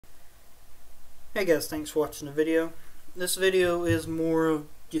Hey guys, thanks for watching the video. This video is more of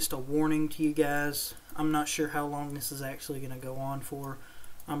just a warning to you guys. I'm not sure how long this is actually going to go on for.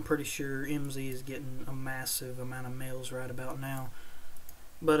 I'm pretty sure MZ is getting a massive amount of mails right about now.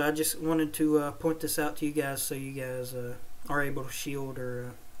 But I just wanted to point this out to you guys so you guys are able to shield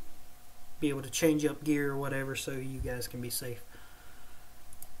or be able to change up gear or whatever so you guys can be safe.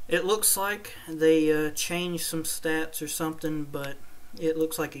 It looks like they changed some stats or something, but it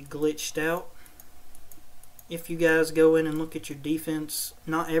looks like it glitched out. If you guys go in and look at your defense,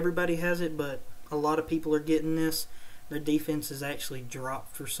 not everybody has it, but a lot of people are getting this. Their defense is actually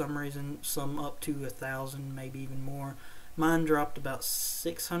dropped for some reason, some up to 1,000, maybe even more. Mine dropped about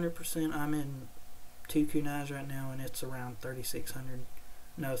 600%. I'm in 2 kunais right now, and it's around 3,600.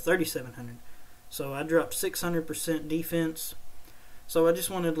 No, 3,700. So I dropped 600% defense. So I just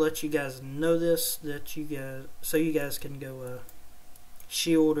wanted to let you guys know this, so you guys can go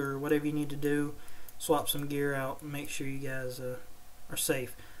shield or whatever you need to do. Swap some gear out and make sure you guys are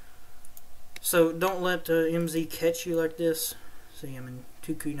safe. So don't let MZ catch you like this. See, I'm in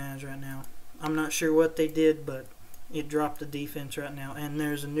 2 kunais right now. I'm not sure what they did, but it dropped the defense right now. And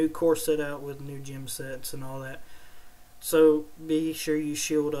there's a new core set out with new gym sets and all that. So be sure you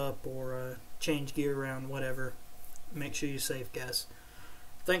shield up or change gear around, whatever. Make sure you're safe, guys.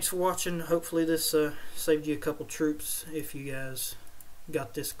 Thanks for watching. Hopefully this saved you a couple troops if you guys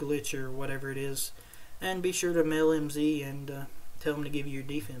got this glitch or whatever it is. And be sure to mail MZ and tell him to give you your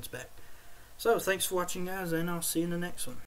defense back. So, thanks for watching, guys, and I'll see you in the next one.